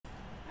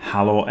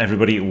Hello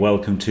everybody,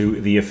 welcome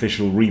to the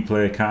official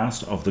replay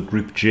cast of the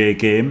Group J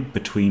game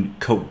between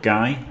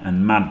CokeGuy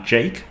and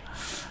MadJake.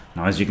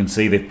 Now as you can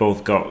see, they've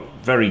both got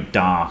very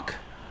dark,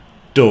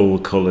 dull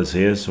colours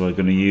here, so we're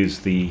going to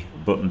use the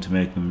button to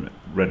make them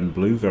red and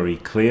blue, very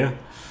clear.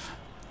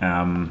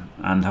 And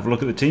have a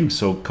look at the team.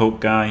 So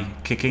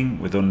CokeGuy kicking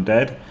with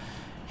Undead.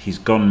 He's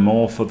gone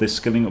more for this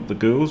skilling up the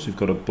ghouls. We've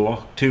got a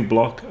block, two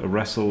block, a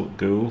wrestle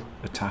ghoul,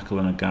 a tackle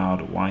and a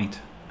guard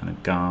white, and a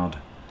guard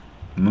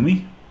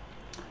mummy.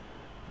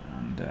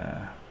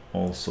 And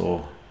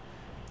also,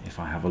 if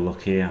I have a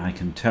look here, I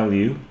can tell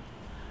you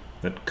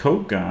that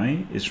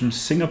CokeGuy is from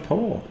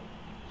Singapore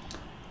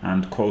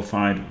and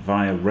qualified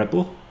via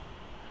Rebel.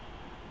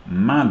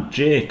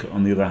 MadJake,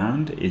 on the other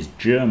hand, is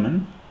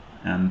German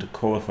and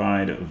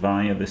qualified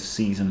via the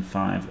Season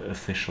 5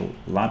 official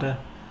ladder.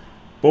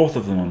 Both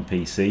of them on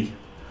PC.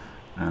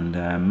 And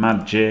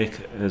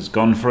MadJake has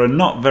gone for a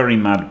not very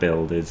mad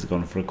build. He's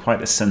gone for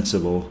quite a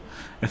sensible,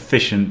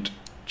 efficient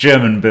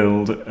German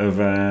build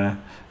of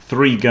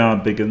 3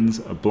 guard bigguns,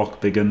 a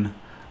block biggun,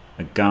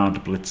 a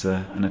guard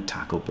blitzer, and a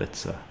tackle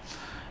blitzer.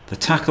 The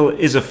tackle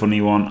is a funny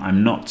one.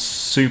 I'm not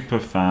super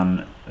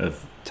fan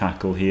of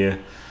tackle here.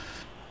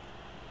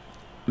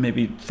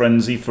 Maybe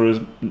frenzy for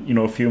a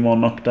few more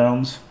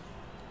knockdowns.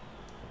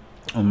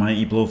 Or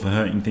mighty blow for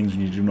hurting things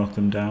when you do knock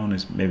them down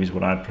is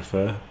what I'd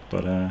prefer.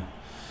 But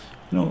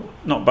no,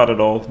 not bad at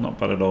all. Not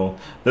bad at all.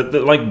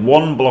 Like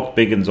one block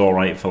biggun's all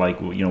right for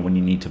when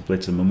you need to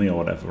blitz a mummy or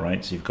whatever,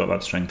 right? So you've got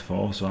that strength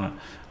 4. So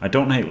I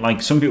don't hate,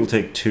 like some people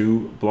take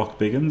 2 block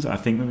bigguns. I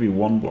think maybe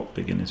 1 block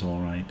biggun is all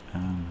right.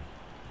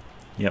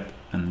 Yep,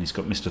 and he's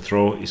got Mr.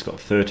 Throw. He's got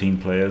 13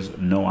 players,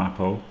 no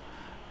Apo,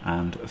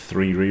 and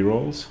 3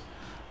 rerolls.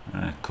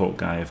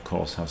 CokeGuy, of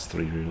course, has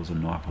 3 rerolls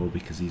and no Apo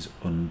because he's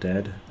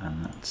undead,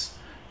 and that's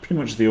pretty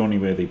much the only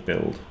way they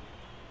build.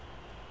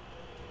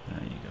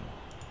 There you go.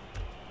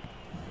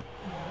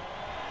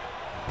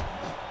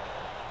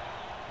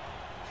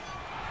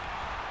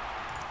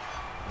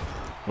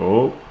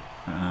 Oh,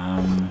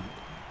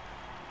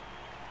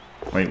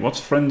 wait, what's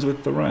friends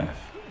with the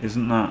ref?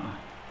 Isn't that...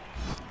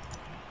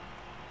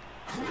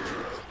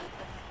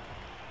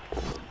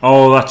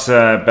 Oh, that's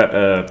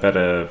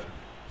better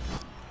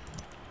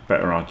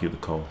argue the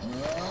call.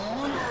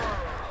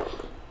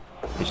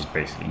 Which is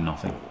basically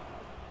nothing.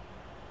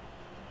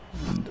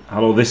 And,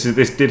 hello, this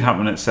did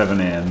happen at 7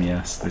 AM,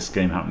 yes, this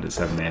game happened at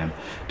 7 AM.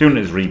 Doing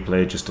it as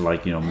replay just to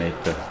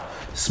make the...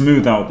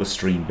 smooth out the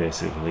stream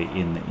basically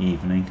in the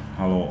evening.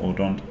 Hello,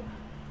 Odont.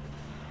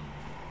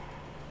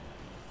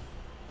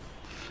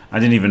 I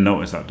didn't even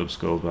notice that dub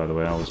skull, by the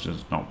way. I was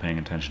just not paying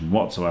attention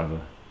whatsoever.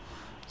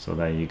 So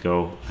there you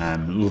go.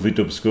 Lovely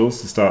dub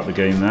skulls to start the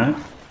game there.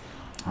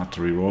 Had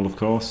to re-roll, of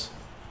course.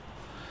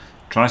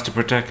 Tries to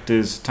protect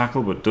his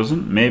tackle, but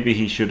doesn't. Maybe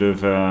he should have,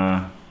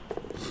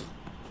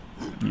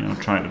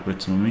 tried to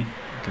blitz mummy.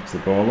 Gets the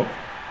ball up.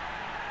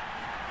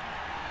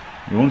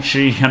 You won't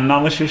see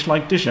analysis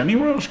like this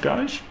anywhere else,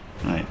 guys.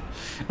 Right.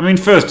 I mean,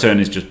 first turn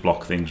is just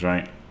block things,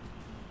 right?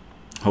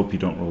 Hope you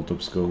don't roll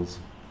dub skulls.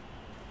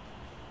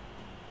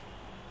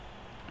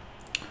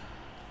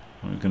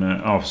 We're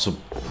gonna... so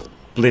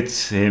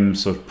blitz him,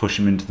 so push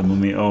him into the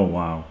mummy. Oh,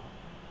 wow.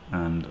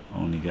 And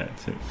only get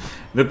to...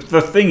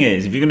 The thing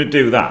is, if you're going to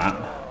do that,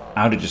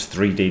 I would have just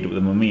 3D'd with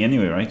the mummy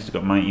anyway, right? He's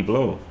got mighty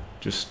blow.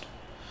 Just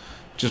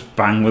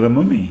bang with a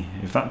mummy,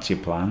 if that's your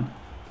plan.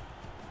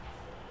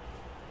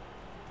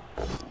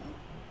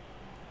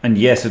 And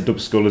yes, a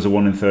dub skull is a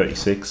 1 in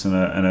 36, and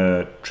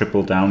a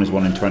triple down is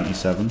 1 in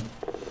 27.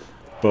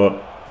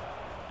 But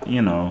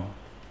you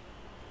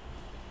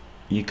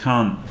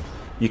can't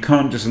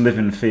just live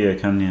in fear,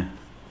 can you?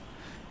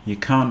 You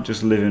can't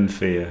just live in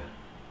fear.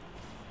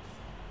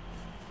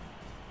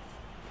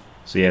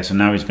 So yeah, so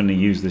now he's going to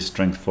use this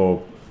strength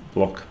 4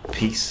 block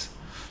piece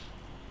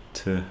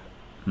to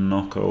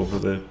knock over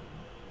the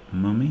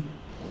mummy.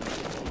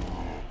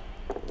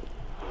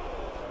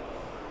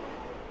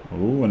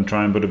 Oh, and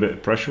try and put a bit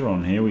of pressure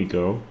on. Here we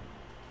go.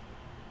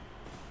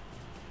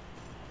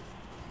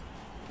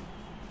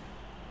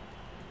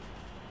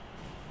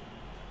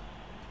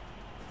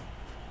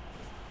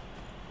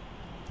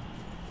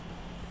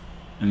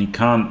 And he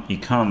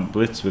can't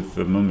blitz with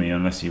the mummy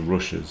unless he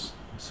rushes.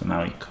 So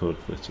now he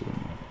could blitz with the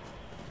mummy.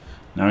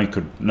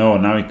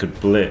 Now he could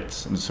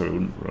blitz. I'm sorry, he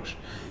wouldn't rush.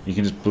 He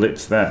can just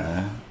blitz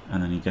there,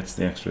 and then he gets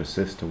the extra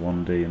assist to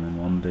 1D and then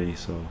 1D.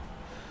 So,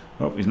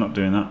 oh, he's not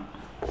doing that.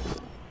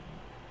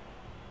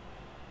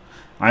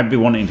 I'd be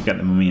wanting to get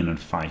the mummy in and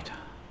fight,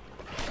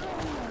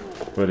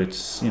 but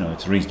it's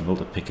it's reasonable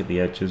to pick at the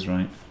edges,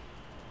 right?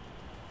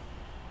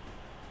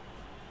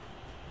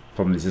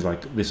 Problem is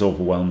like this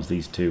overwhelms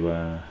these two.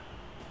 I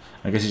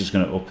guess he's just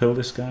going to uphill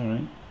this guy,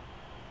 right?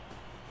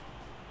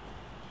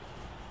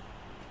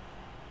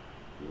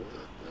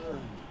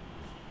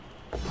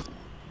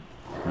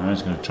 Now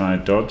he's going to try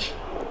and dodge.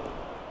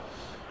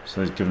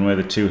 So he's giving away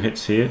the 2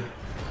 hits here.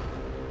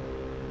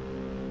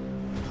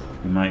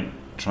 We might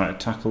try to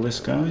tackle this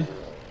guy.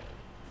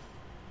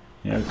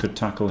 Yeah, we could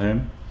tackle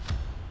him.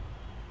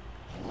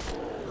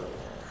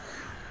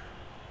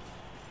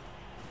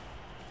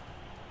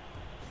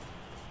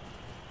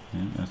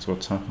 Yeah, that's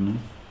what's happening.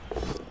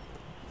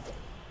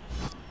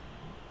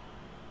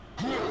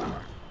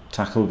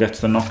 Tackle gets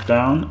the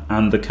knockdown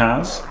and the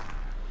Kaz.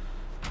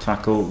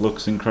 Tackle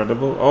looks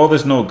incredible. Oh,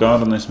 there's no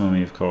guard on this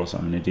mummy, of course.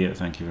 I'm an idiot,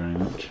 thank you very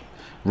much.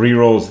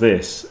 Rerolls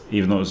this,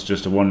 even though it's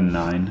just a 1 in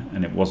 9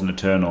 and it wasn't a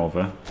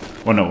turnover.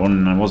 Well, no, 1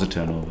 in 9 was a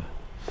turnover.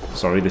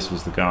 Sorry, this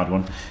was the guard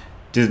one.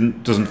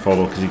 Doesn't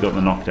follow because he got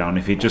the knockdown.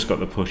 If he'd just got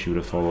the push, he would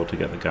have followed to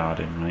get the guard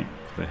in, right?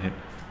 For the hit.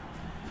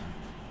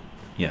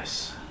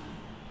 Yes.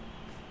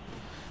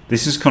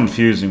 This is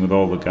confusing with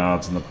all the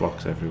guards and the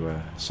blocks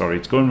everywhere. Sorry,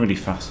 it's going really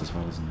fast as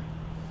well, isn't it?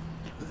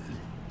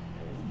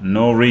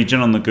 No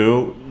regen on the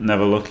ghoul,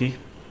 never lucky.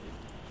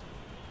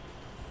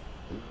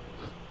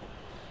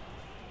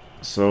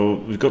 So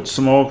we've got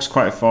some orcs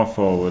quite far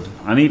forward.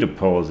 I need to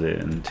pause it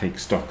and take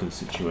stock of the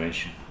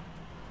situation.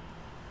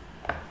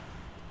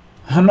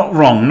 I'm not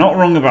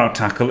wrong about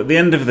tackle. At the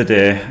end of the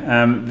day,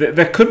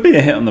 there could be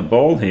a hit on the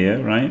ball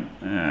here, right?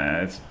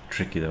 It's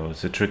tricky though,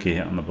 it's a tricky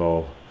hit on the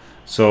ball.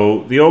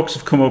 So the orcs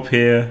have come up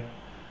here.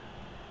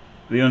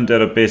 The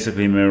undead are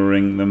basically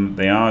mirroring them.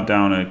 They are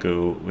down a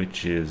ghoul,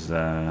 which is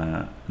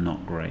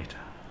not great.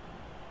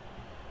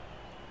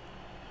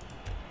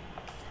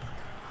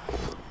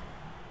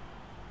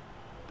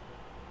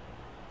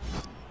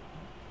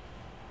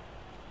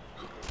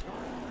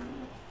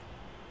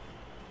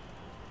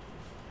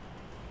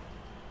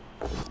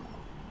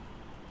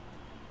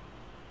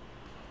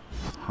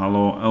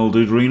 Hello,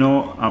 Eldud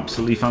Reno.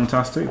 Absolutely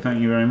fantastic.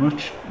 Thank you very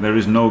much. There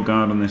is no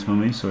guard on this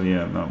mummy, so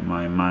yeah,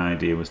 my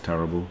idea was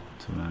terrible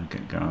to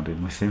get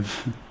guarded with him.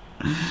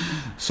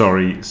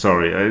 sorry.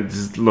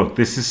 Look,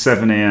 this is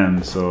 7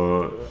 AM,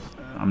 so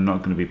I'm not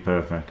going to be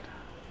perfect.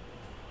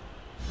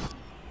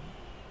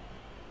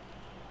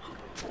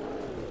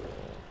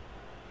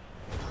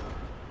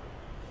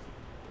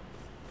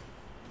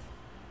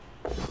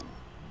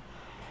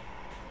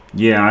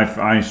 Yeah,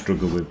 I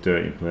struggle with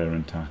dirty player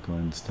and tackle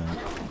instead.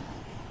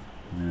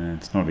 Yeah,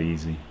 it's not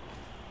easy.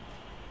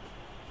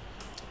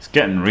 He's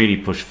getting really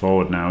pushed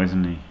forward now,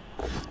 isn't he?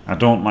 I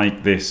don't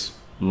like this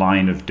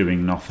line of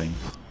doing nothing.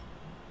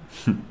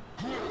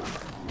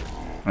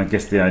 I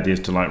guess the idea is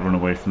to like run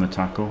away from the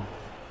tackle,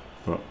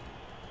 but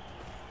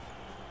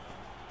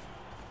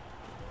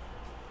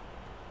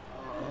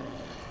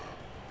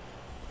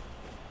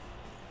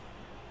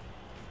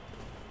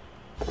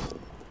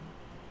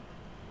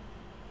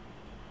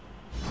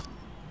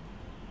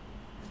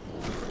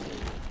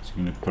so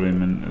I'm going to put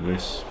him into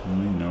this.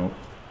 No,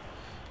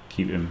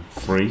 keep him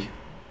free.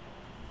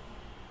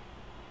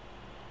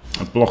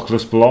 A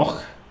blockless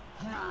block.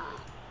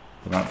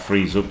 But that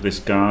frees up this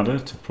guarder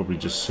to probably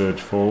just surge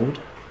forward.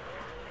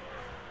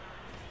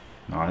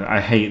 No,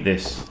 I hate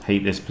this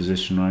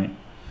position, right?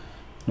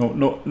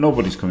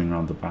 Nobody's coming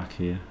around the back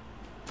here.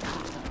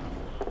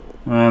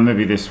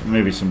 Maybe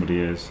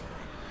somebody is.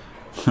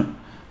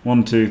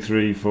 1, 2,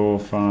 3, 4,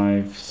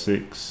 5,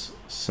 6,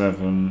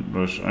 7.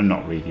 Rush.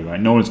 Not really, right?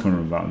 No one's coming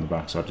around on the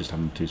back, so I've just had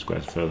them 2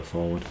 squares further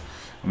forward,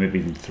 or maybe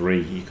even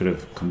 3. He could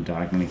have come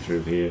diagonally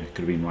through here.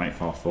 Could have been right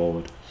far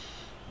forward.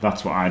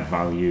 That's what I'd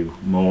value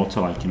more, to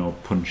like, you know,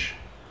 punch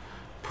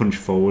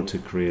forward to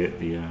create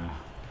the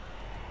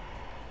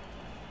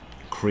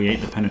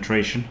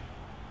penetration.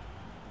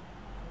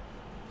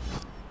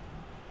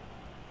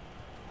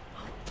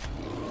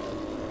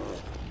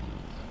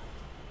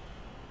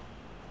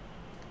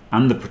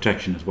 And the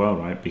protection as well,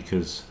 right?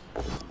 Because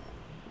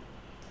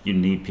you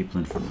need people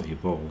in front of your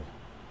ball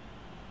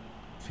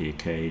for your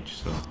cage,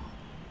 so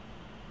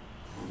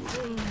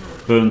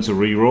burns a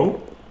reroll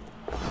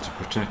to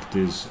protect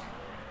his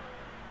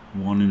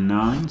 1 in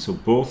 9, so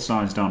both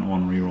sides down to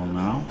 1 reroll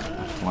now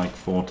after like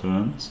 4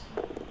 turns.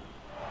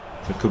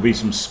 There could be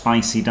some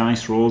spicy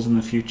dice rolls in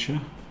the future.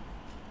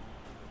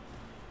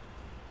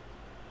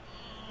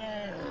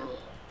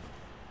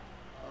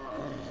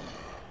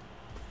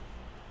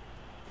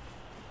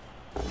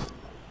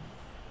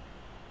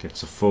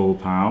 Gets a full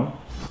pow.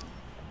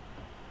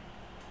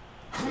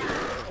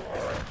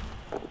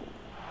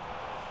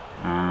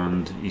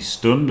 And he's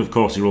stunned. Of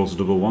course, he rolls a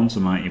double 1, so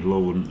Mighty Blow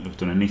wouldn't have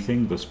done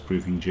anything, thus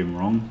proving Jim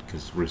wrong,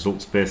 because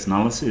results-based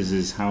analysis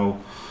is how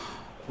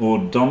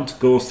Ordont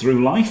goes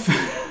through life.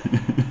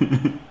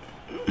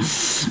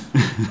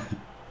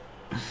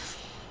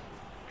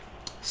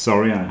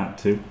 Sorry, I had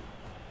to.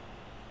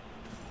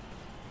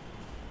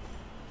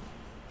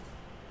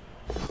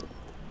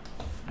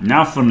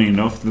 Now, funnily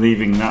enough,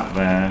 leaving that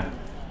there,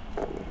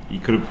 you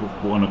could have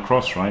put one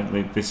across, right?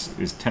 Like, this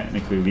is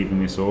technically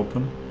leaving this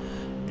open.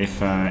 If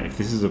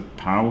this is a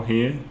POW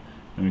here,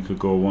 then we could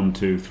go 1,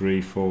 2,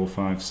 3, 4,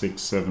 5,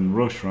 6, 7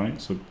 rush,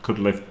 right? So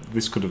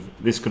this could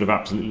have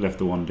absolutely left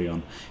the 1D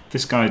on. If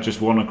this guy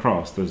just won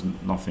across, there's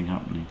nothing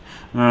happening.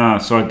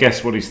 So I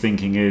guess what he's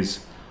thinking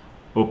is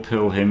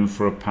uphill him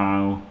for a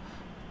POW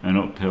and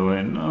uphill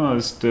in. Oh,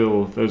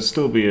 there'd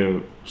still be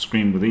a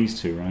screen with these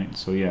two, right?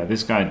 So yeah,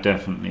 this guy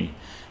definitely.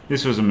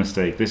 This was a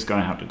mistake. This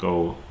guy had to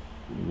go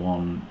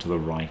 1 to the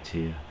right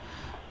here.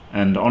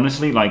 And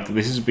honestly, like,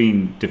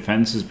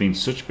 defense has been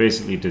such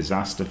basically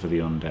disaster for the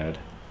undead.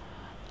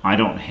 I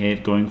don't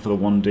hate going for the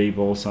 1D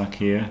ball sack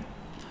here,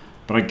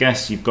 but I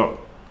guess you've got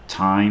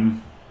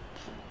time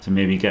to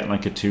maybe get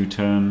like a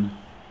 2-turn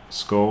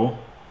score.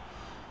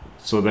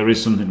 So there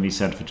is something to be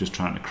said for just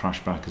trying to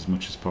crash back as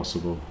much as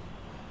possible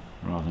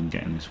rather than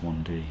getting this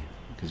 1D,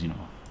 because, you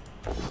know,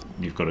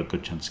 you've got a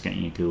good chance of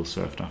getting your ghoul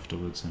surfed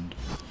afterwards and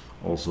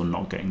also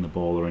not getting the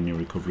ball or any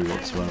recovery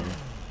whatsoever.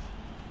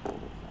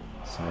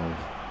 So,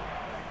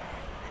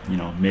 you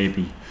know,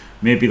 maybe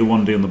the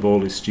 1D on the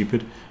ball is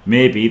stupid.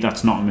 Maybe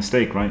that's not a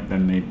mistake, right?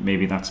 Then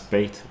maybe that's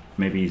bait.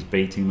 Maybe he's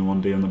baiting the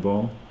 1D on the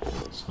ball.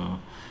 So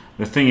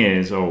the thing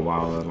is, oh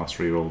wow, the last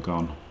reroll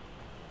gone.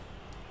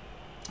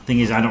 The thing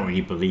is, I don't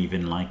really believe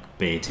in like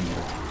baiting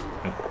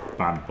a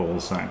bad ball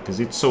sack because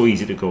it's so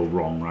easy to go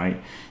wrong,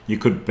 right? You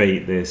could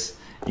bait this,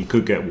 you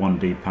could get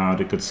 1D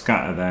powered, it could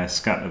scatter there,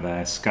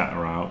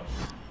 scatter out,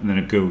 and then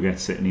a ghoul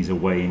gets it and he's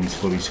away and he's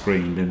fully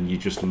screened and you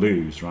just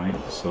lose, right?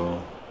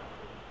 So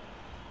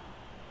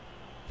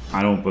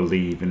I don't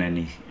believe in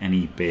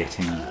any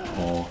baiting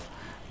or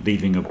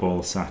leaving a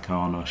ball sack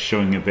on or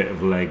showing a bit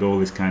of leg, all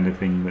this kind of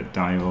thing that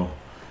Dio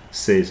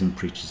says and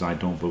preaches. I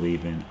don't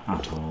believe in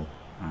at all.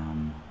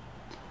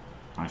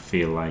 I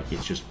feel like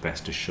it's just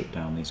best to shut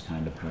down these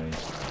kind of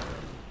plays.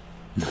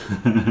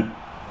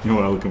 You're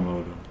welcome,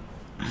 welcome.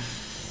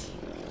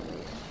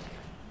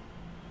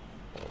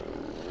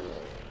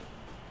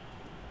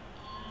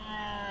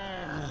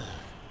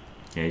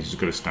 Yeah, he's just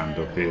got to stand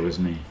up here,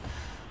 isn't he?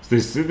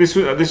 So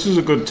this was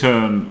a good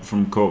turn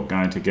from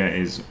CokeGuy to get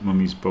his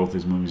mummies, both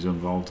his mummies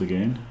involved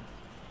again,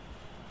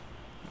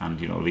 and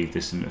you know, leave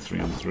this in a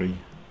 3-on-3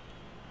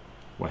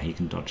 where he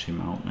can dodge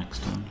him out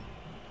next turn.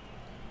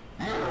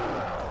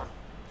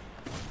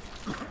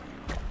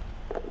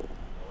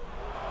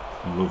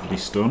 A lovely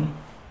stun.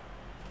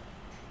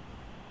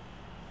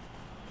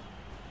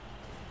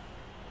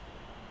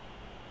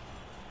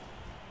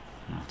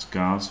 That's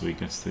guard, so he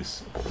gets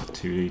this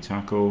 2D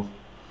tackle.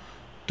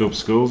 Dub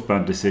skulls,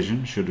 bad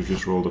decision, should have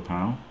just rolled a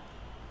pow.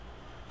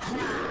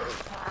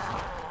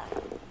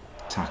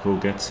 Tackle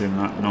gets him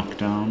that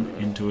knockdown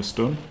into a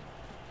stun.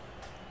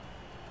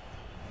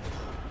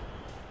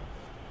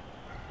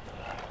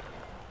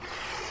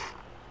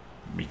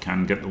 We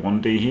can get the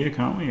 1D here,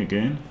 can't we,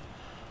 again?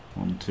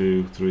 1,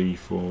 2, 3,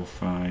 4,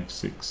 5,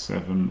 6,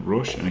 7,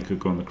 rush, and it could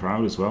go on the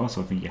crowd as well,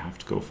 so I think you have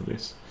to go for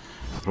this.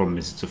 The problem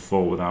is it's a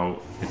 4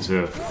 without, it's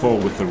a 4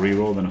 with a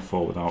reroll, then a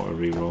 4 without a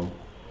reroll,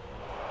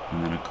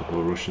 and then a couple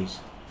of rushes.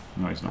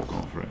 No, he's not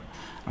going for it.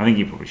 I think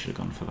he probably should have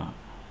gone for that.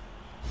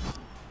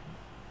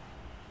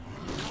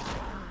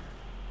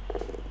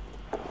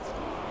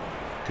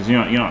 Because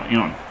you're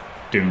not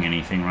doing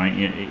anything, right?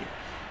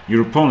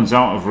 Your opponent's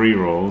out of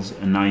rerolls,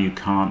 and now you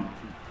can't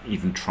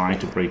even try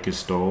to break his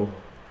stall.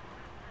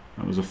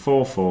 That was a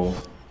 4-4.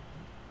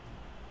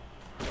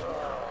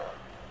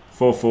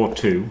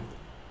 4-4-2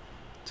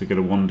 to get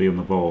a 1D on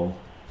the ball,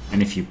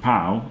 and if you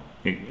pow,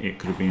 it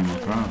could have been in the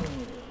crowd.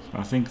 So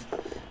I think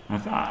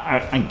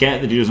I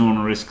get that he doesn't want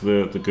to risk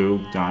the ghoul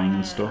dying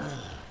and stuff,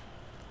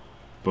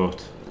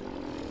 but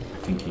I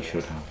think he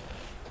should have.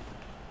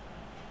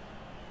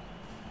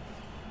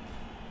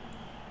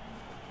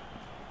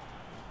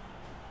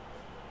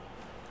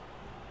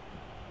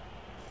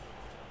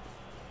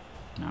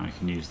 Now I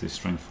can use this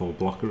strength 4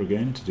 blocker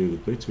again to do the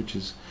blitz, which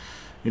is,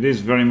 it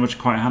is very much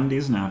quite handy,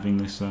 isn't it,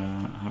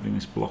 having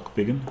this block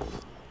biggin.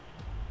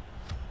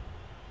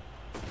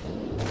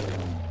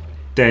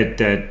 Dead,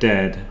 dead,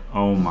 dead.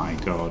 Oh my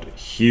god.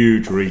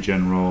 Huge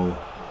regen roll.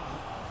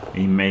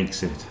 He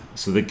makes it.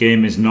 So the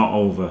game is not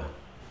over.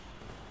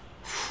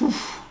 Whew.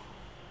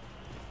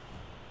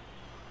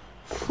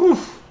 Whew.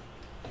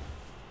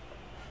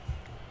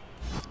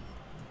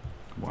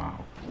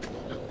 Wow.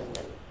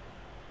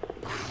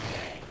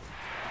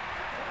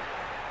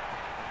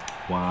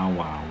 Wow,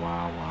 wow,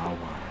 wow, wow,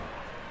 wow.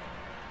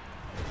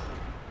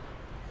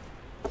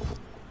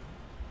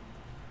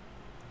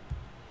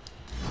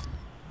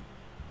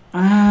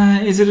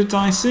 Is it a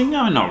dicing?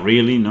 No, not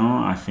really,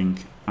 no. I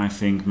think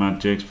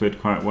MadJake's played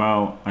quite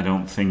well. I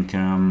don't think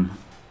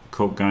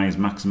CokeGuy has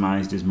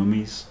maximised his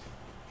mummies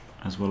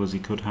as well as he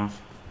could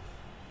have.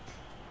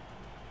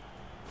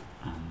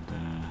 And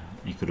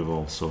he could have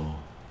also,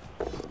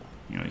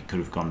 you know, he could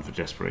have gone for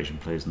desperation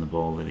plays in the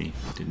ball that he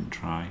didn't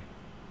try.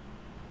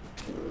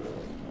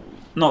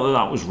 Not that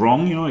that was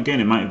wrong, you know, again,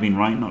 it might have been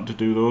right not to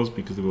do those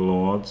because they were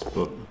low odds,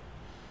 but,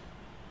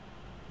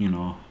 you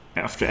know,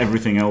 after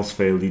everything else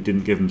failed, he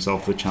didn't give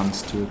himself the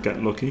chance to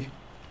get lucky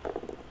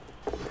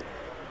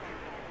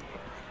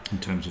in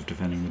terms of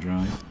defending the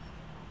drive.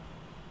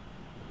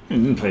 He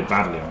didn't play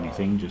badly or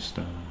anything, just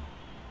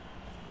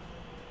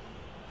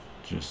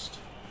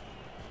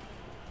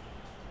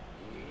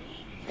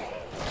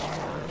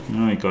you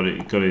know, he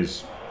got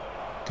his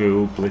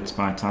ghoul blitz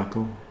by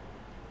tackle.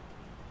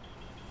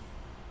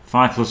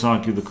 5+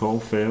 argue the call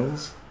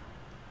fails,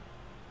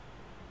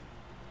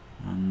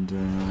 and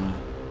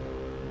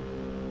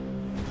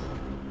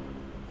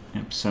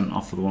yep, sent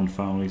off for the 1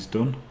 foul he's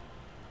done.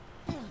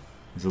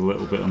 He's a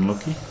little bit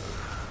unlucky.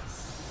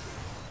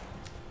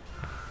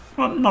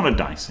 Well, not a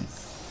dicing.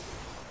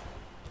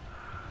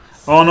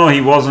 Oh no,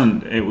 he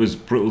wasn't. It was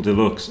Brutal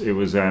Deluxe. It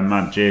was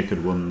MadJake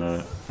had won the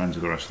Friends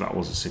of the Rush. That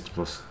was a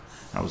 6+.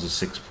 That was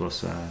a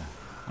 6+.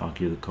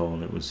 Argue the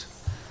call. It was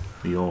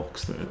the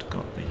Orcs that had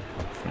got the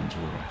Friends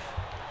of the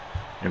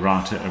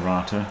Ref.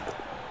 Errata.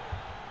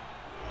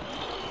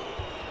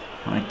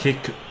 My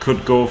kick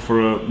could go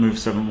for a move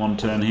 7-1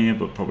 turn here,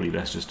 but probably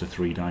that's just a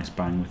 3 dice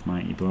bang with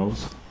Mighty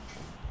Blows.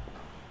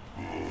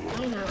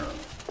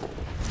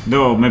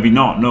 No, maybe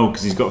not. No,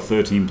 because he's got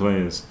 13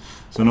 players.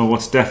 So no,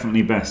 what's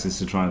definitely best is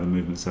to try the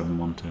movement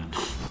 7-1 turn.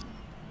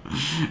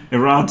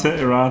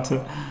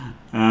 Errata.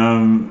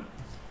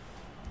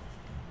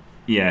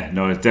 Yeah,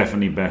 no, it's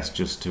definitely best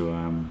just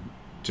to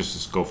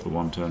go for the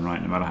 1 turn,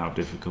 right? No matter how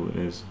difficult it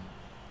is.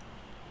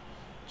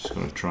 Just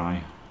got to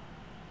try.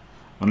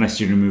 Unless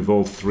you remove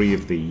all 3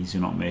 of these,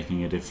 you're not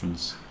making a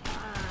difference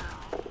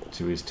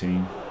to his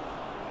team.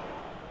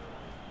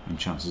 And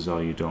chances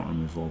are you don't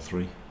remove all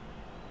 3.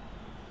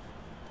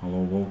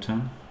 Hollow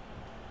Wotan.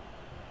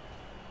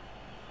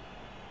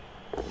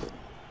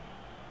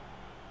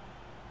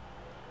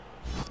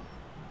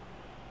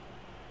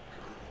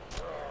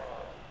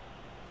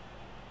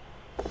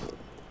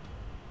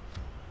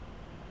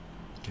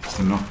 Gets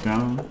the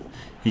knockdown.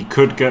 He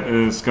could get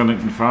a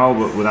skeleton foul,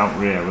 but without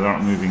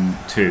removing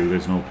 2,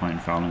 there's no point in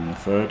fouling the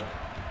 3rd.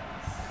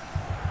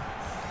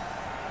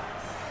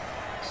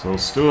 So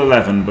still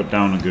 11, but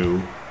down a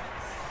ghoul.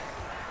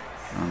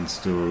 And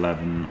still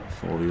 11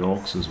 for the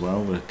Orcs as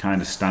well. The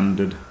kind of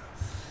standard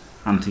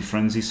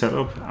anti-frenzy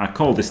setup. I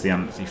called this the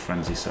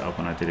anti-frenzy setup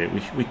when I did it.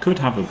 We could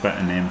have a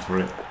better name for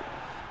it.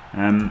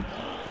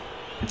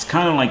 It's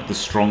kind of like the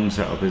strong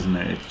setup, isn't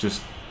it? It's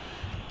just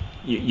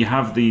you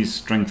have these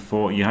strength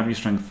 4. You have your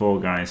strength 4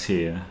 guys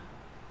here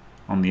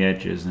on the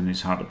edges, and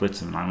it's hard to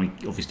blitz them. Now,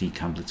 obviously, you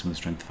can blitz them with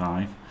strength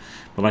 5,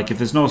 but like if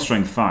there's no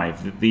strength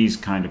 5, these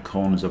kind of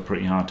corners are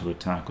pretty hard to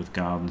attack with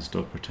guard and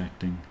stuff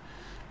protecting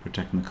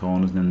the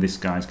corners. And then this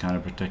guy's kind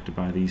of protected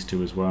by these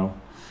 2 as well.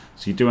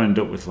 So you do end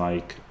up with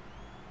like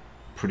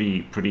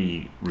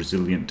pretty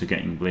resilient to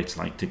getting blitz.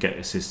 Like to get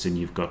assists in,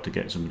 you've got to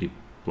get somebody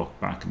blocked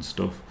back and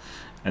stuff.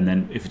 And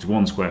then if it's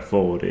 1 square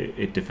forward,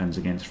 it defends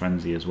against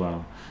frenzy as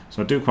well.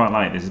 So I do quite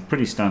like this. It's a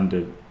pretty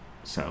standard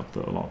setup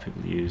that a lot of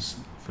people use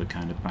for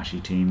kind of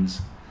bashy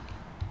teams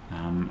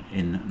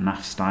in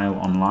NAF style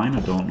online.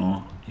 I don't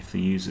know if they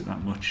use it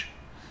that much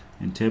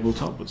in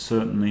tabletop, but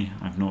certainly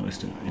I've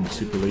noticed it in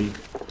Super League.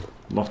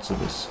 Lots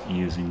of us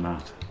using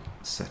that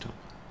setup.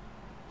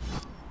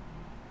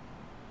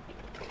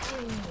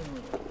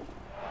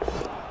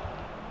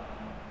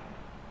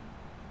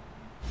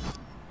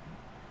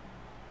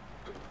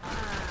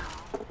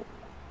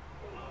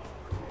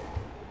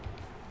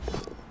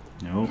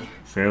 No,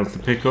 fails to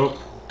pick up,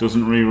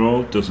 doesn't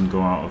re-roll, doesn't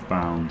go out of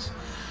bounds.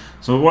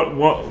 So what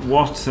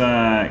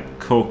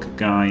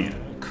CokeGuy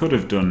could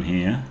have done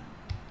here,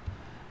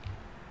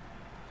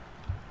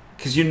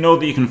 because you know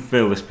that you can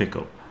fail this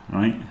pickup,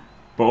 right?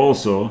 But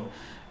also,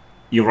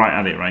 you're right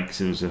at it, right?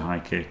 Because it was a high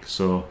kick.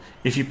 So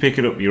if you pick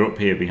it up, you're up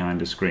here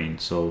behind the screen.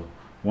 So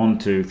 1,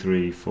 2,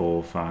 3,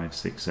 4, 5,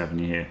 6, 7,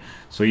 you're here.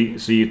 So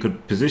you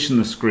could position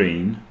the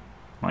screen,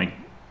 like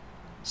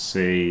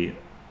say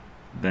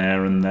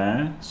there and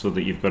there, so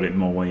that you've got it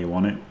more where you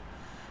want it.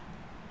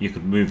 You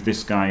could move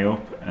this guy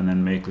up and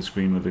then make the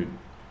screen with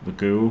the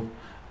ghoul,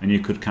 and you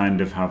could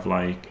kind of have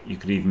like, you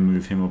could even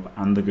move him up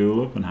and the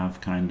ghoul up and have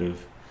kind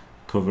of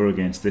cover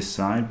against this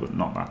side, but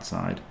not that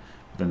side.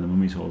 But then the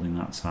mummy's holding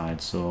that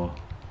side. So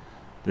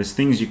there's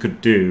things you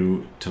could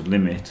do to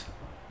limit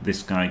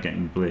this guy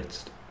getting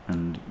blitzed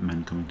and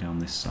men coming down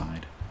this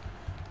side,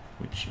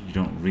 which you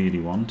don't really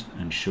want,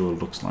 and sure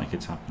looks like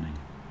it's happening.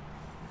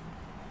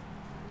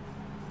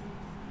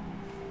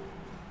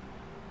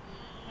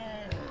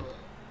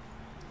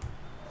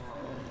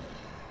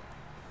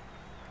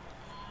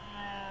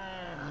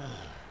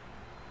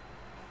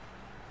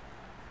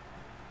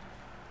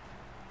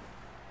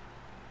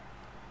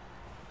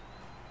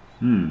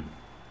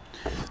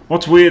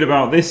 What's weird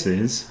about this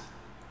is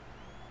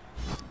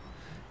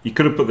you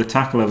could have put the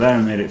tackler there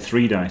and made it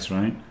 3 dice,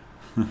 right?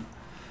 That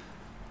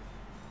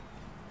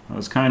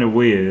was kind of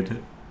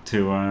weird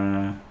to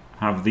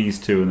have these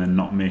 2 and then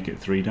not make it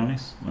 3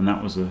 dice, when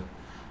that was a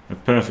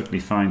perfectly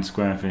fine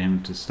square for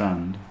him to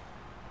stand.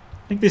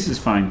 I think this is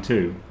fine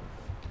too.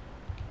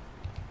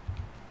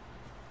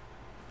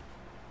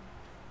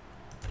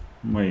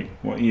 Wait,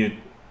 what are you...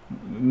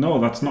 No,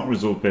 that's not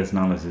result-based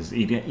analysis.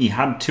 He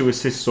had 2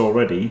 assists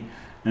already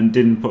and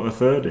didn't put a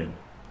 3rd in,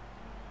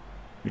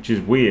 which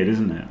is weird,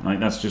 isn't it? Like,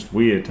 that's just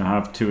weird to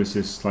have 2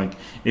 assists. Like,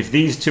 if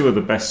these 2 are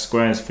the best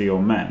squares for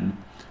your men,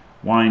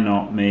 why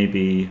not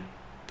maybe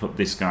put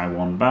this guy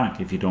 1 back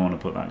if you don't want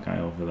to put that guy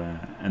over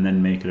there, and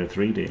then make it a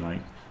 3D?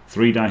 Like,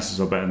 3 dice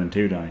are better than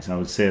 2 dice. I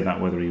would say that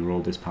whether he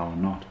rolled this power or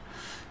not,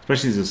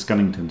 especially as a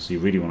Skellington, so you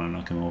really want to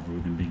knock him over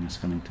with him being a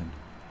Skellington.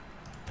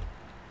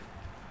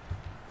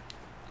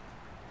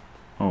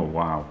 Oh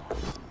wow.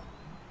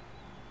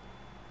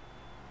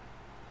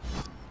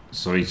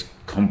 So he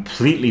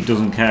completely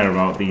doesn't care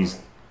about these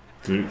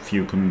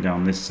few coming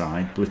down this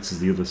side, blitzes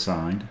the other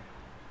side.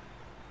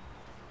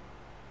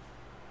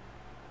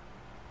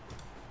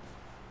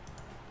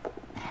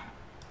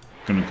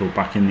 Going to go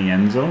back in the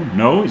end zone.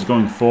 No, he's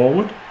going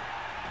forward.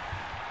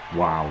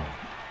 Wow.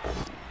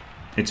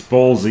 It's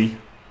ballsy.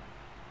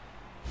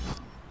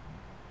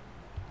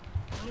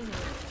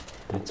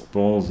 It's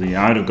ballsy.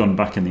 I'd have gone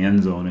back in the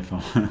end zone if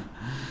I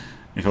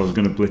if I was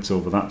going to blitz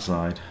over that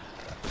side.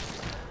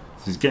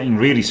 So he's getting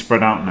really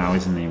spread out now,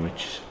 isn't he?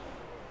 Which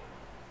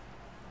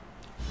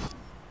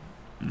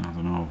I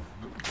don't know.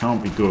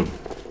 Can't be good.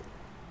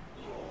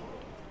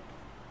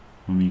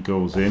 Mummy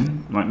goes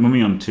in. Like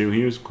Mummy on 2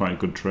 here is quite a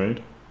good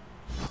trade.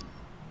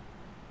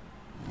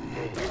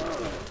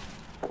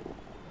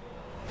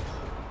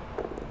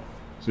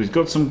 So he's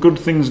got some good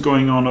things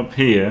going on up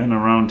here and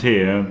around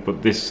here,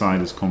 but this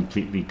side is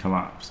completely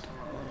collapsed.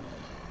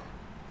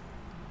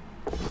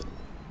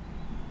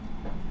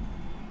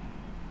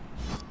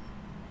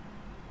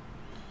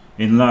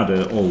 In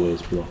ladder,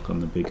 always block on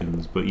the big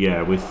ones, but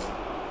yeah, with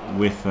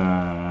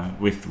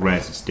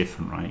res it's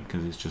different, right?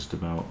 Because it's just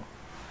about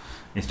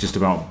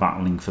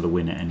battling for the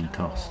win at any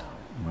cost,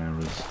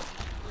 whereas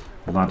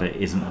ladder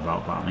isn't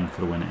about battling for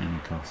the win at any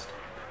cost.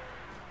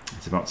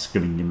 It's about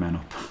skilling your men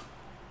up.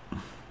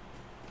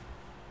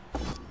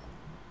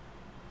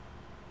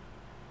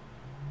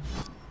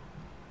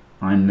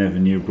 I never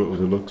knew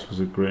Brooklyn Deluxe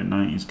was a great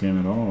 90s game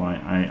at all.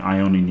 I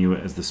only knew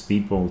it as the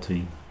speedball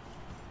team.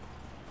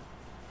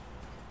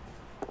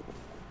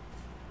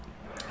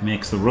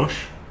 Makes the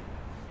rush.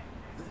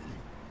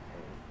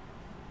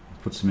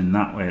 Puts him in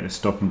that way to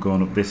stop him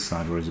going up this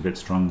side where he's a bit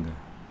stronger.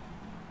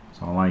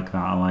 So I like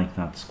that. I like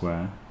that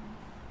square.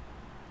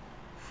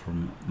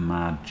 From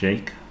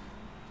MadJake.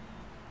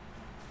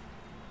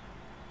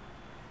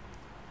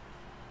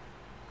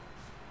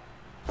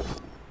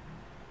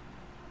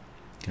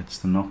 Gets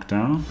the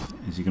knockdown.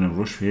 Is he going to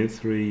rush here?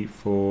 3,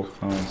 4,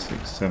 5,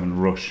 6, 7.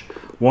 Rush.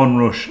 One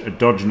rush. A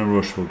dodge and a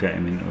rush will get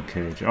him into a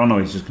cage. Oh no,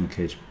 he's just going to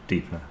cage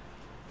deeper.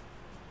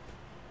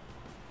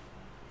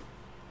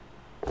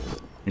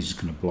 He's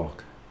just going to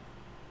block.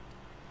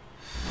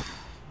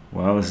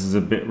 Well, this is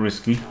a bit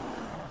risky.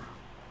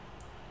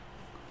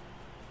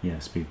 Yeah,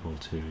 speedball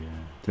 2, yeah.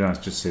 Did I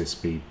just say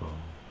speedball?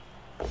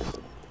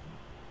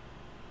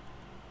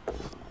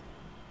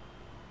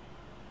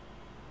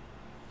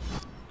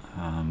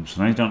 So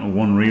now he's down to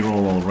 1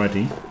 reroll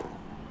already.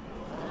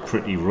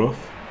 Pretty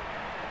rough.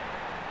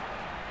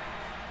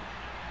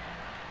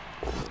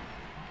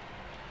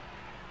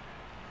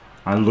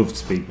 I loved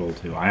Speedball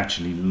 2. I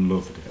actually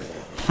loved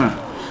it.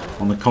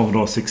 On the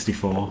Commodore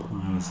 64.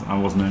 I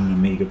wasn't an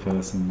Amiga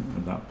person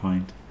at that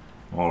point.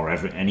 Or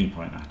any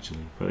point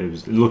actually. But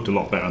it looked a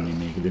lot better on the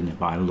Amiga, didn't it?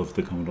 But I loved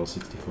the Commodore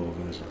 64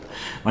 version.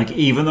 Like,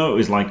 even though it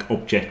was like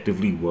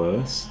objectively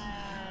worse,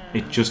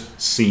 it just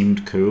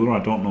seemed cooler. I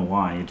don't know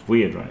why. It's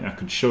weird, right? I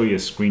could show you a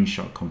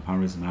screenshot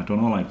comparison. I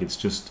don't know, like, it's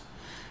just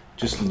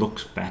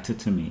looks better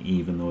to me,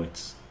 even though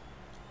it's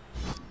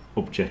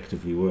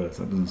objectively worse.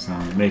 That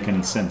doesn't make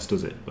any sense,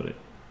 does it? But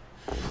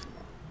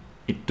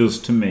it does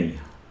to me.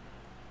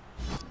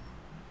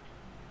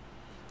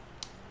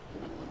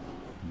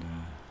 And,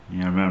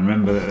 yeah, I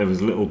remember that there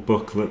was a little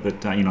booklet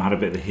that had a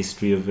bit of the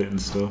history of it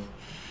and stuff.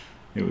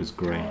 It was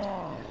great.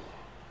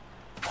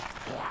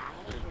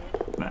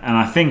 And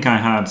I think I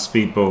had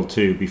Speedball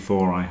 2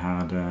 before I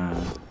had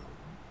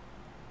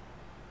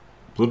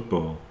Blood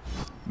Bowl.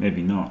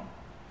 Maybe not.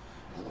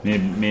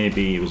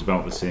 Maybe it was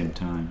about the same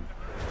time.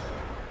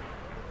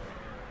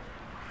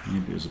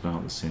 Maybe it was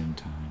about the same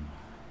time.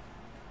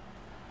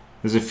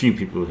 There's a few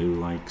people who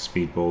like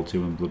Speedball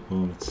 2 and Blood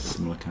Bowl. It's a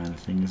similar kind of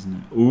thing, isn't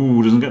it?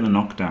 Ooh, doesn't get the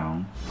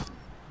knockdown.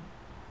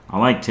 I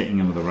liked hitting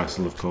him with a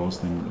wrestle, of course.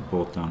 Then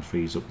both down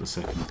frees up the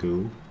second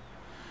ghoul.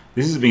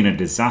 This has been a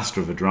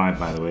disaster of a drive,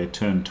 by the way.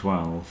 Turn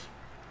 12.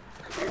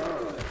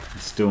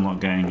 It's still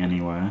not getting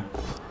anywhere.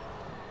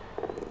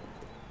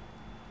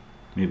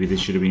 Maybe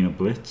this should have been a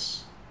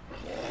blitz.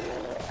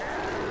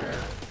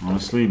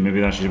 Honestly,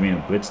 maybe that should have been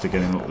a blitz to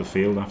get him up the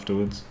field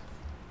afterwards.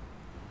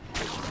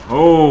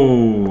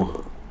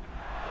 Oh!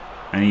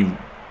 And he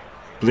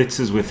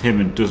blitzes with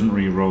him and doesn't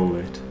re-roll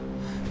it.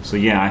 So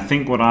yeah, I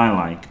think what I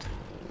liked,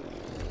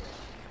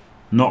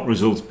 not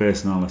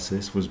results-based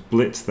analysis, was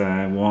blitz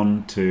there,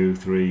 1, 2,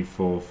 3,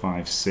 4,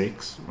 5,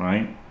 6,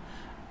 right?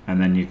 And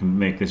then you can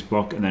make this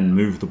block and then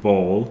move the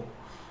ball,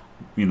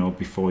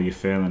 before you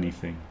fail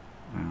anything.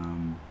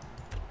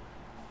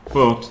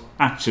 But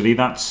actually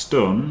that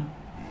stun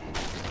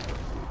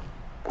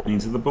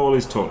means that the ball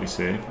is totally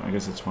safe. I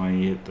guess that's why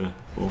he hit the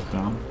ball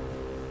down.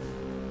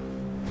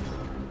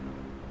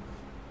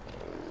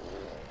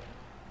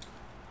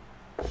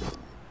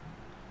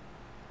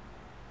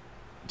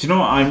 Do you know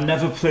what? I've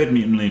never played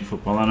Mutant League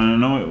football, and I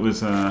know it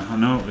was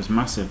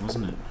massive,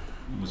 wasn't it?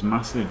 It was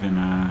massive in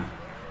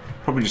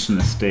probably just in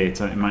the States.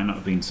 It might not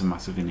have been so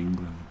massive in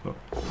England, but.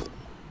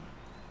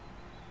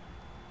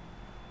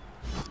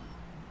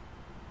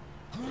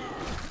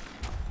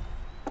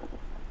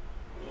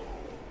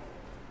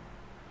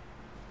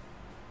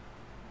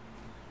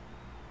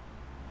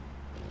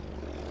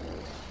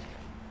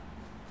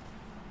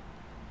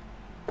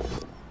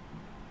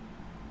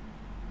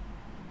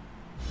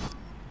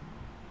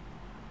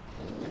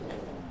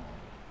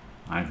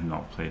 I've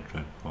not played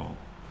Dreadball.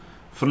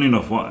 Funnily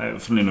enough,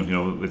 you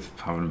know, with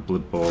having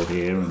Blood Bowl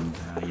here and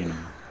you know,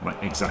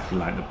 like exactly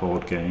like the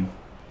board game,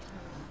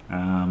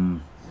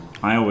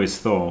 I always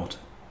thought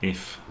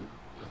if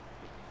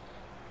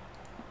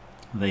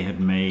they had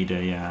made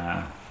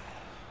a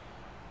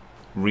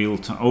real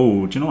time.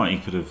 Oh, do you know what? He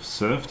could have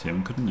surfed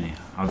him, couldn't he?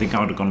 I think I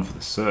would have gone for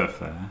the surf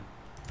there.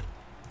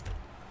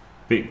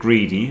 Bit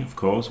greedy, of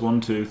course. 1,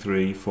 2,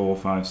 3, 4,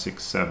 5,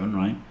 6, 7,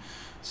 right?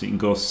 So you can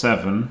go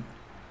 7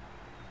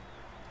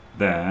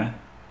 there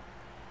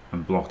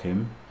and block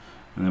him,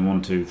 and then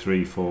 1, 2,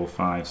 3, 4,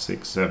 5,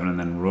 6, 7, and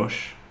then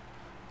rush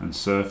and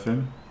surf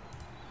him,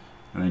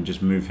 and then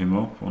just move him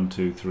up. 1,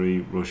 2, 3,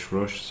 rush,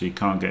 rush. So you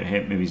can't get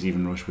hit. Maybe he's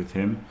even rush with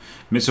him.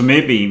 So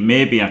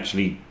maybe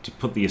actually to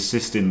put the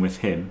assist in with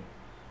him,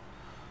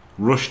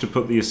 rush to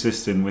put the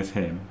assist in with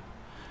him,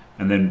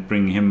 and then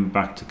bring him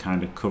back to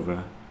kind of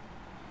cover,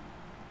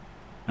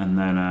 and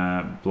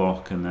then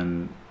block, and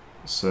then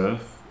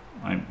surf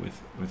like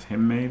with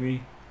him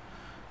maybe.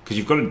 Because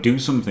you've got to do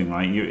something,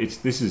 right?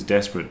 This is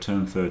desperate,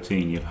 turn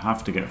 13. You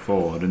have to get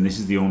forward, and this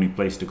is the only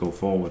place to go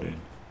forward in.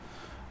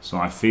 So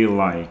I feel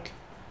like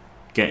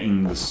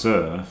getting the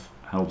surf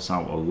helps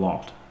out a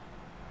lot.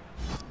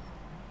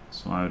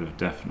 So I would have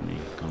definitely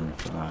gone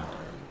for that.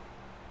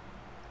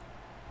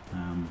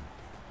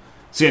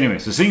 See, anyway,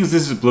 so seeing as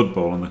this is Blood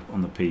Bowl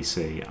on the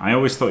PC, I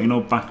always thought, you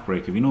know,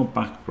 Backbreaker. If you know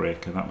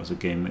Backbreaker, that was a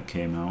game that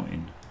came out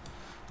in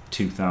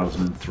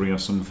 2003 or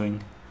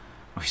something.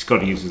 Oh, he's got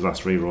to use his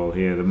last reroll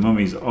here. The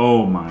mummies,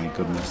 oh my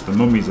goodness, the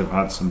mummies have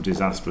had some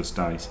disastrous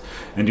dice.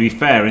 And to be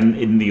fair,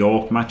 in the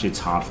Orc match, it's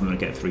hard for them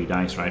to get 3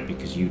 dice, right?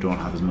 Because you don't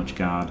have as much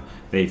guard.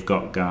 They've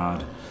got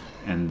guard,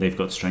 and they've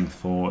got strength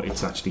 4.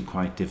 It's actually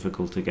quite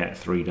difficult to get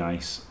 3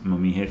 dice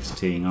mummy hits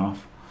teeing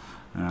off.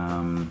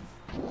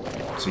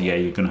 So yeah,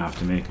 you're going to have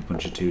to make a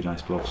bunch of 2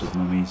 dice blocks with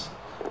mummies.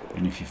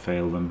 And if you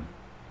fail them,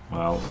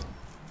 well,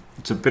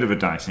 it's a bit of a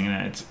dicing,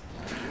 isn't it?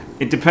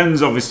 It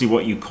depends, obviously,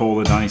 what you call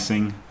a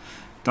dicing.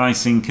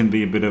 Dicing can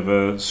be a bit of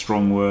a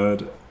strong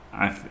word.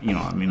 You know,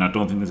 I mean, I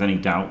don't think there's any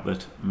doubt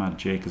that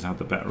MadJake has had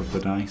the better of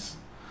the dice,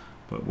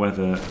 but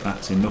whether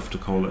that's enough to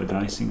call it a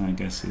dicing, I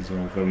guess, is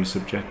all very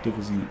subjective,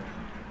 isn't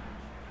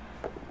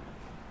it?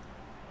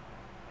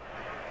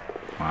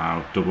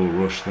 Wow, double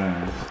rush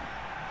there.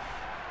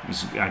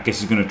 I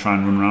guess he's going to try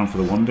and run around for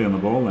the 1-day on the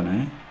ball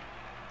then,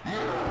 eh?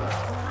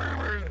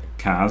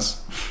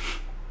 Kaz.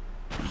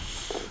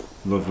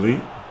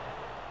 Lovely.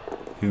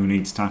 Who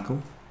needs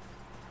tackle?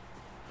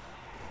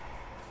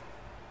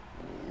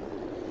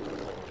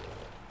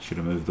 Should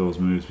have moved those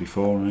moves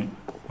before, right?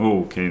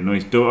 Okay, no,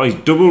 he's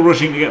double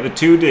rushing to get the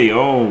 2D.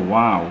 Oh,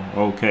 wow.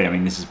 Okay, I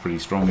mean, this is pretty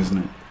strong, isn't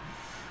it?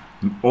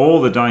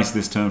 All the dice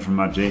this turn from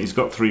MadJake. He's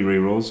got 3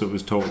 rerolls, so it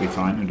was totally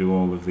fine to do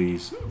all of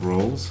these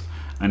rolls.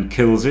 And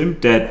kills him.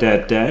 Dead,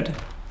 dead, dead.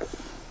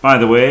 By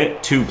the way,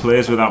 2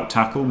 players without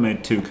tackle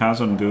made 2 Kaz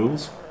on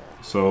ghouls.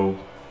 So,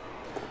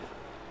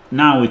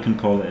 now we can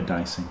call it a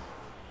dicing.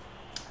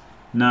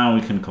 Now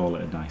we can call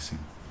it a dicing.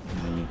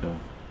 There you go.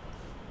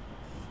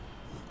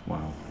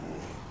 Wow.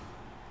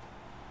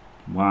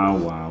 Wow,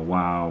 wow,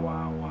 wow,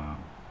 wow, wow.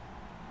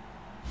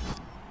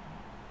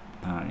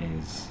 That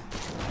is...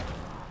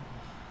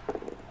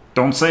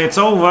 Don't say it's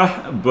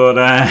over, but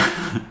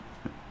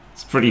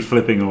it's pretty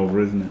flipping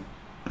over, isn't it?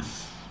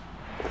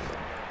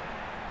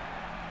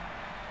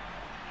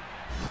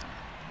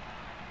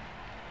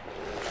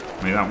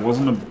 I mean, that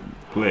wasn't a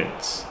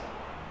blitz.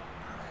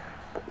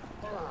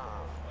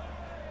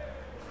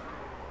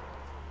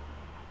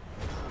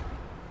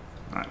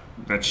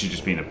 That should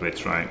just been a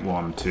blitz, right?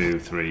 1, 2,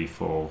 3,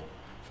 4,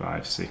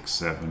 5, 6,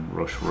 7,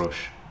 rush,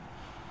 rush.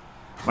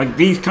 Like,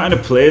 these kind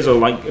of plays are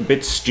like a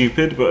bit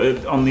stupid,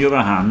 but on the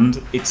other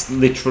hand, it's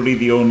literally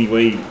the only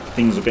way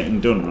things are getting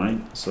done,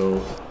 right?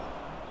 So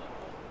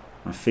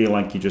I feel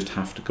like you just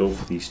have to go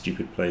for these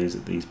stupid plays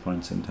at these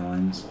points in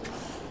times.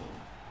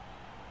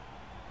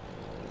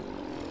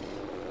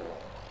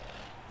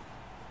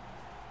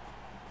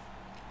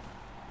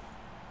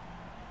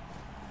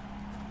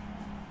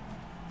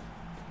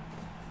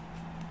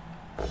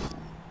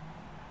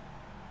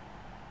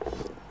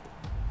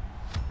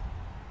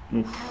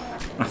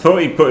 Oof. I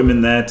thought he put him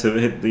in there to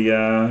hit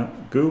the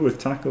ghoul with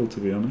tackle, to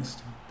be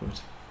honest,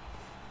 but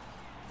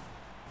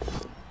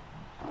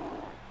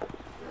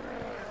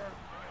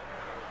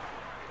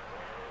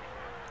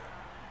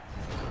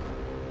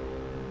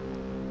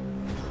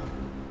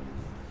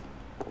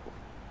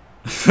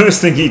the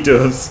first thing he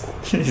does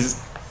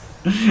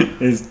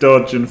is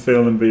dodge and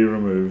fail and be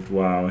removed.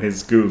 Wow,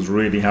 his ghouls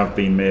really have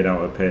been made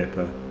out of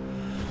paper.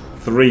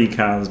 3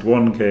 cast,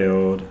 1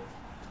 KO'd.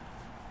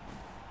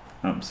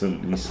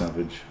 Absolutely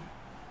savage.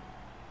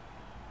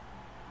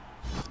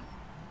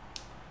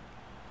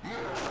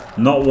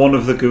 Not one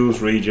of the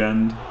ghouls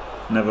regened.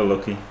 Never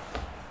lucky.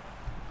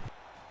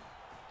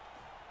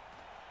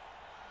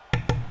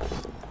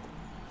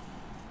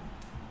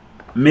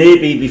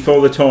 Maybe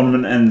before the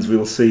tournament ends,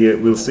 we'll see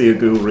a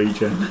ghoul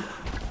regen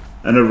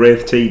and a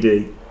Wraith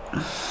TD.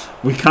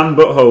 We can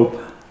but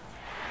hope.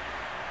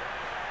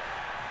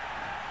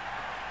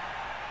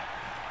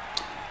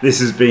 This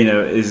has been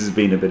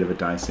a bit of a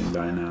dicing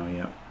by now.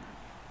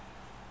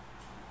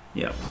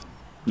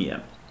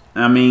 Yeah.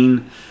 I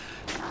mean,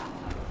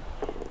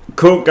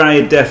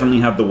 CokeGuy had definitely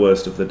had the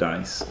worst of the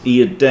dice. He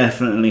had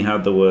definitely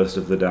had the worst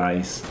of the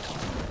dice,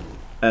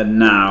 and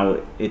now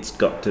it's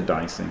got to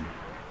dicing.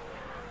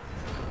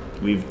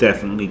 We've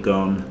definitely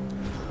gone,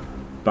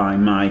 by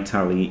my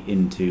tally,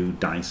 into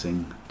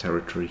dicing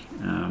territory.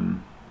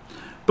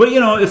 But you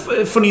know,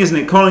 funny, isn't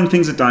it? Calling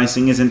things a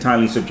dicing is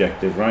entirely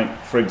subjective, right?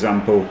 For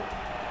example,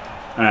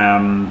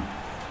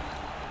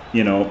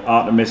 you know,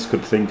 Artemis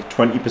could think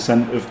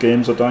 20% of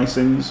games are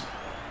dicings.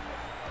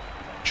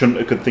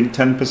 Chunter could think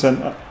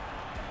 10%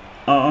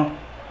 are.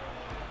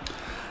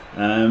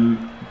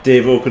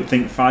 Devo could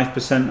think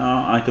 5%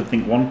 are. I could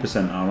think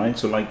 1% are, right?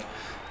 So like,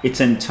 it's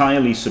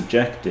entirely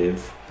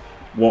subjective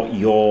what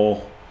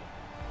your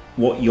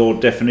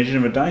definition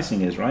of a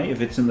dicing is, right? If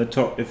it's in the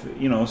top, if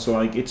you know, so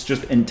like, it's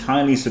just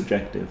entirely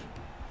subjective.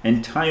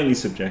 Entirely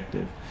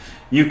subjective.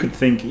 You could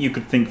think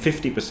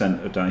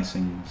 50% of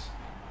dicings.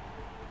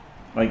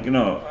 Like, you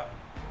know,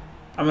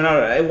 I mean,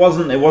 it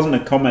wasn't a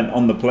comment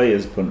on the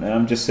players, but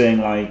I'm just saying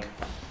like,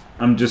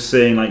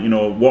 you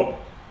know, what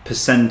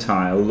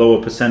percentile,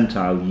 lower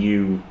percentile,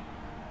 you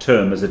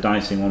term as a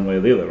dicing one way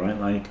or the other, right?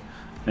 Like,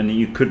 and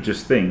you could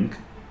just think,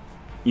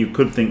 you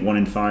could think 1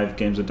 in 5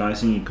 games of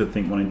dicing, you could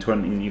think 1 in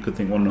 20, you could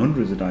think 1 in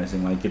 100 is a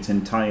dicing. Like, it's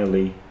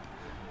entirely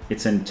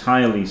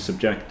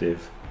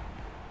subjective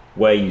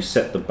where you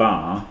set the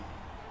bar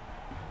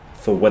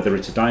for whether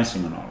it's a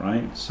dicing or not,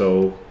 right?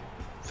 So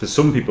for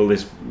some people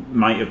this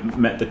might have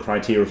met the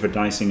criteria for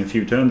dicing a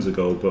few turns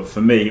ago, but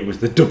for me it was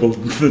the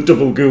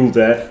double ghoul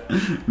death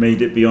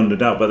made it beyond a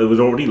doubt. But there was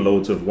already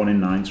loads of 1 in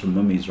 9s from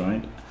mummies,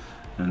 right?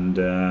 And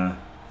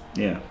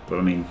yeah, but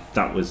I mean,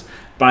 that was,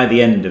 by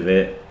the end of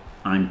it,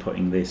 I'm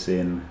putting this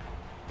in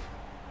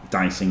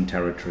dicing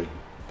territory.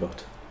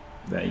 But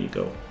there you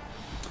go.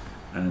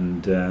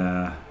 And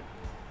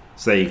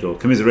so there you go.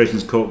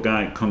 Commiserations,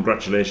 CokeGuy.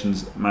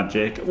 Congratulations,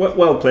 MadJake.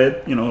 Well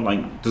played. You know,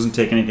 like, doesn't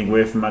take anything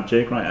away from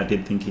MadJake, right? I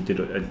did think he did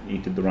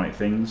the right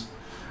things.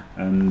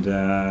 And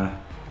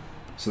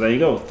so there you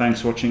go.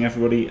 Thanks for watching,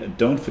 everybody.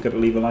 Don't forget to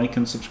leave a like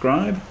and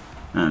subscribe.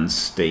 And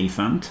stay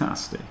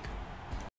fantastic.